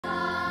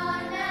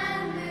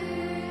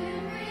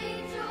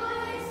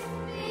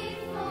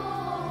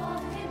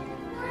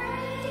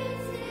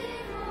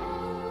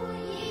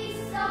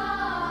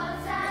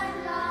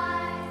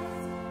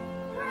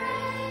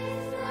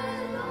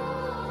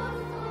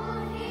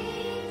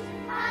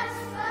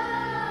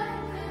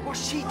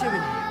she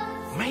doing here?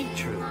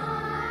 Matron?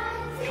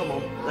 Come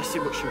on, let's see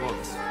what she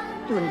wants.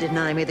 You wouldn't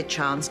deny me the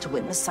chance to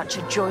witness such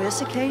a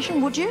joyous occasion,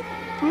 would you?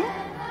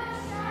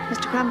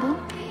 Mr. Cramble?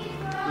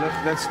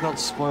 Let's not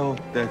spoil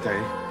their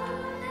day.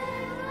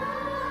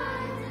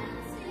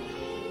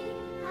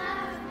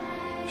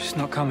 She's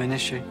not coming,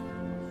 is she?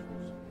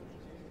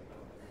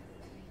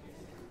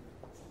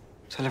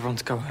 Tell everyone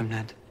to go home,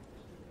 Ned.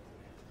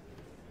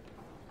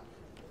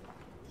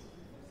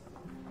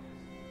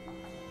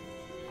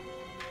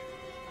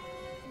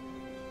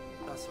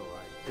 That's all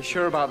right. You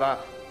sure about that?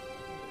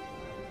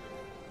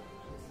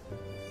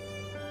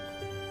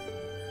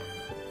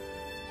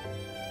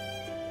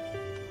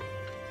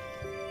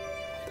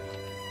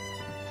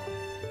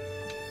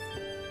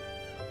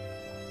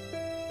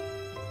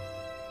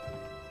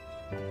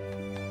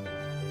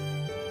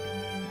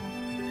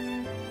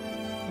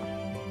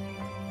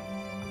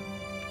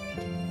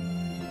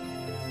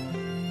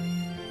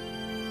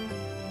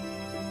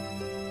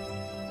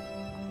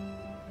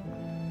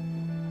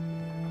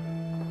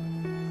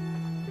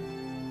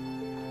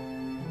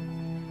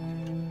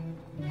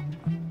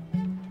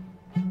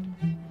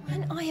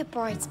 A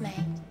bridesmaid.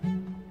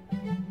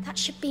 That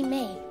should be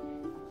me.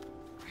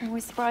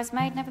 Always the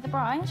bridesmaid, never the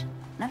bride.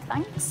 No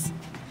thanks.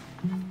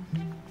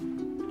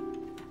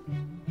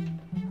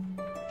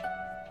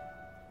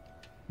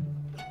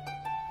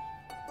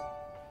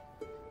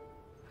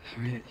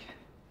 Harriet,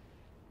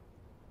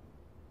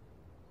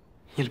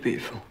 you're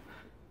beautiful.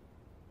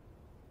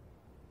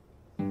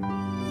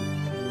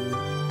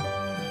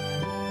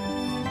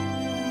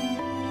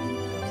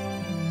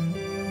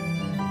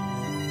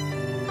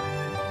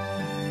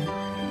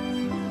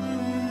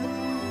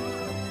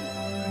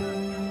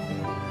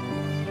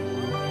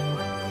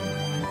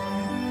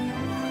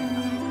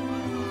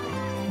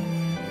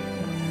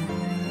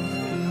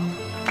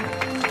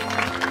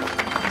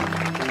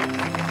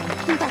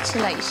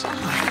 Congratulations.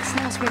 Oh, it's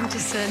Nels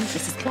Winterson.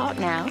 Mrs. Clark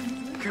now.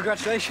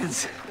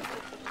 Congratulations.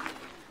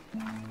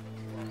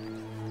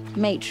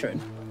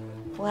 Matron.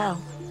 Well,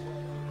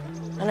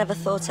 I never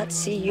thought I'd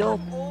see your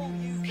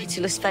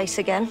pitiless face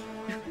again.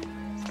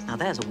 Now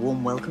there's a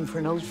warm welcome for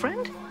an old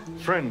friend.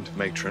 Friend,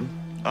 matron.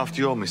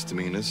 After your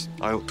misdemeanors,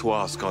 I ought to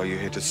ask, are you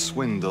here to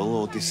swindle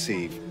or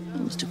deceive? Oh,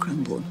 Mr.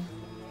 Cranbourne,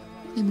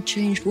 I'm a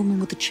changed woman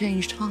with a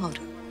changed heart.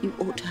 You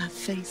ought to have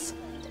faith.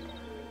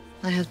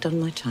 I have done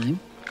my time.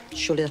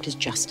 Surely that is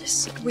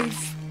justice.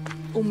 We've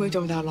all moved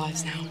on with our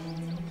lives now.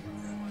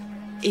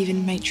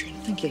 Even matron.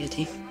 Thank you,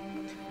 Hetty.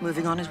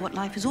 Moving on is what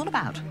life is all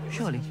about,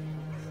 surely.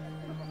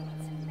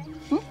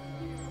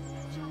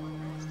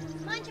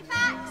 Mind your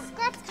back.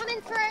 Scrub's coming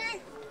through.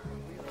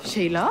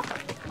 Sheila?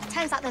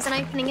 Turns out there's an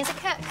opening as a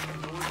cook.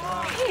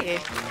 Here?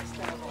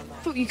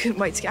 Thought you couldn't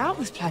wait to get out of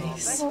this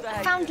place. Well,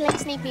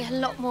 foundlings need me a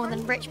lot more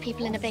than rich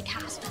people in a big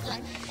house.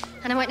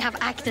 And I won't have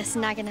Agnes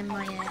nagging in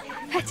my ear.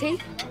 Hetty!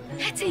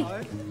 Hetty!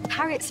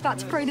 Harriet's about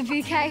to throw the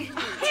bouquet.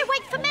 Here,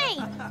 wait for me!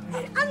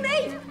 And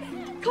me!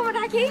 Come on,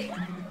 Aggie!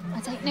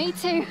 I don't need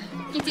to.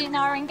 Gideon and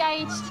I are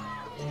engaged.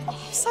 I'm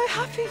so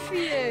happy for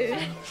you.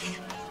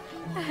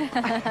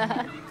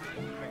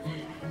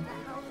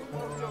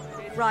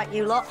 Right,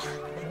 you lot.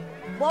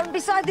 One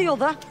beside the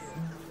other.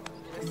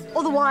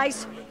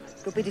 Otherwise,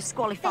 you'll be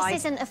disqualified.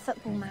 This isn't a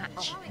football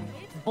match.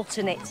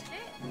 Button it.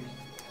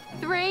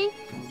 3,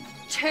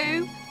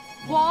 2,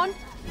 1.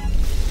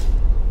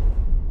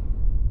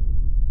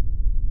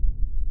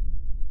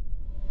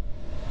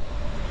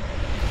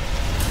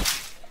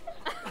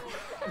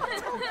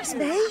 It's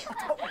me.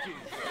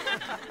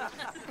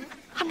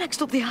 I'm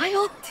next up the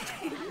aisle.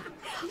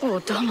 Oh,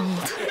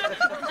 Donald.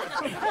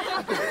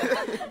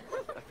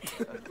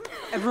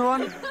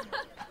 Everyone,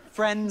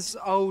 friends,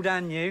 old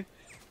and new,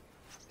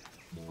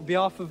 on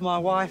behalf of my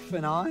wife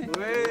and I...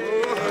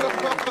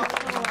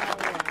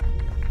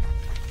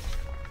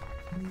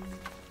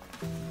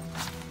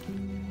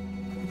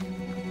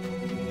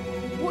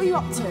 What are you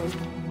up to?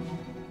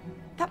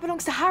 That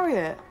belongs to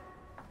Harriet.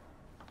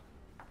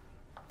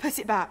 Put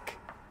it back.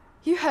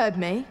 You heard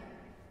me.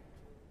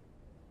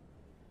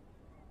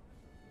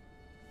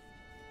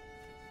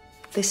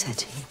 This,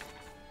 Hetty.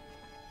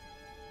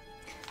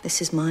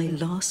 This is my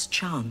last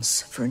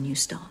chance for a new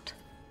start.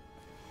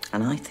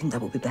 And I think that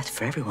will be better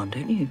for everyone,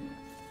 don't you?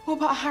 What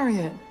about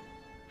Harriet?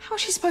 How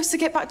is she supposed to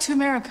get back to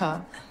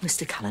America?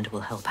 Mr. Callender will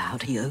help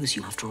out. He owes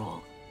you after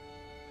all.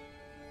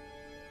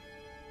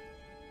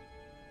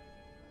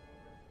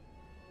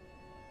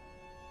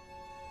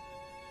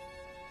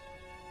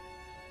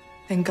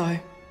 Then go.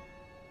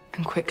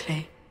 And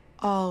quickly.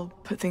 I'll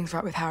put things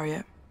right with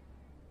Harriet.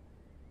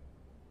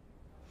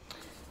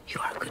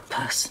 You are a good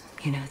person.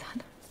 You know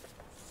that.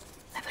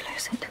 Never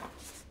lose it.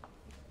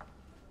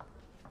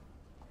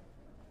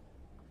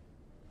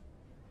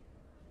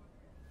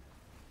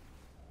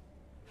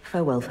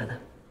 Farewell, fella.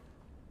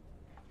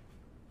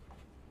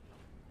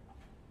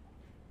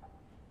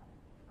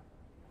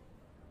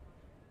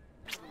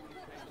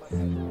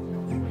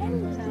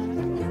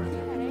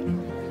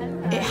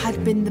 It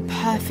had been the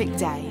perfect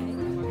day.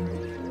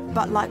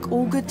 But like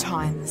all good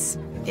times,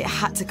 it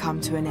had to come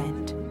to an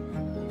end.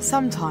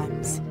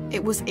 Sometimes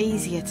it was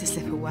easier to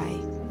slip away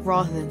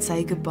rather than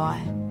say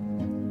goodbye.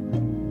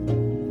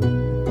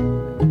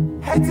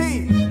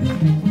 Hetty!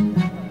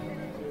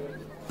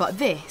 But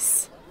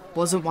this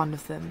wasn't one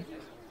of them.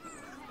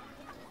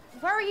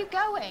 Where are you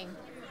going?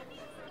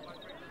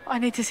 I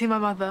need to see my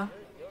mother.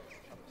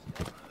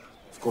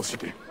 Of course you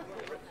do.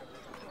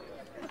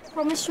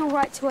 Promise you'll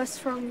write to us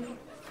from...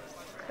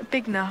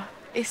 Bigner.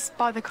 It's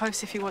by the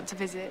coast if you want to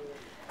visit.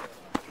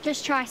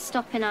 Just try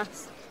stopping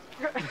us.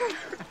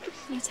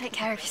 You take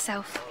care of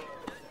yourself.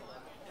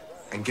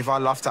 And give our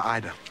love to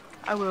Ida.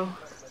 I will.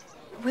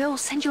 We'll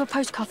send you a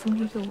postcard from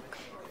New York.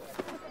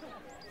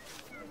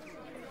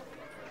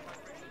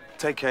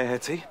 Take care,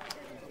 Hetty.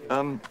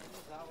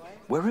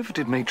 Wherever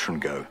did Matron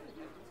go?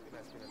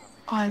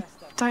 I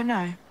don't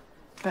know,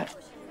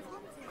 but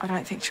I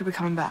don't think she'll be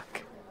coming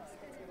back.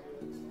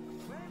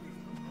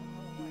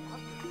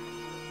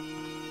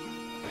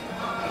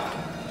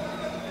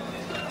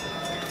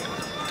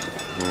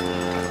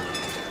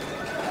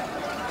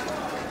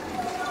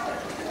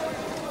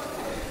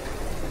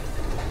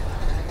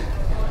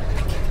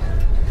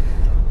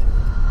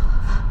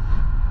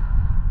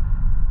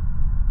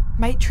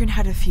 Matron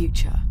had a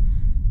future.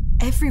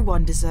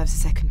 Everyone deserves a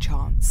second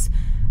chance,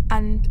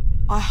 and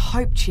I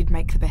hoped she'd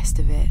make the best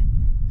of it.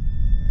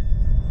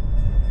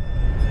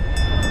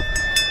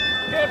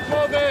 Get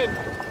moving!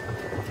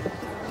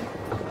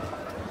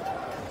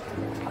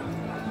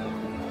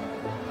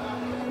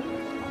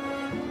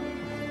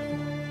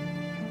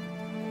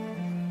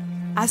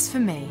 As for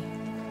me,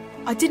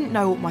 I didn't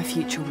know what my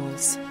future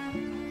was,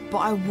 but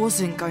I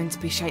wasn't going to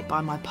be shaped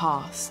by my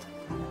past.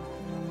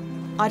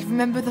 I'd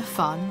remember the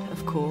fun,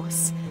 of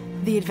course,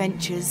 the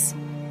adventures,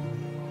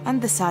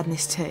 and the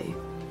sadness too.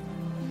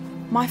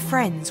 My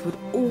friends would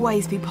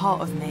always be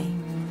part of me.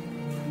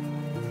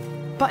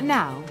 But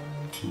now,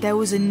 there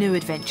was a new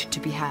adventure to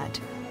be had,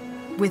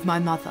 with my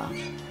mother,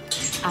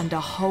 and a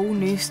whole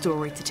new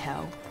story to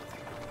tell.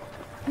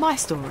 My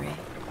story.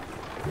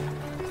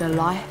 The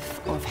life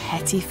of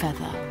Hetty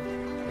Feather.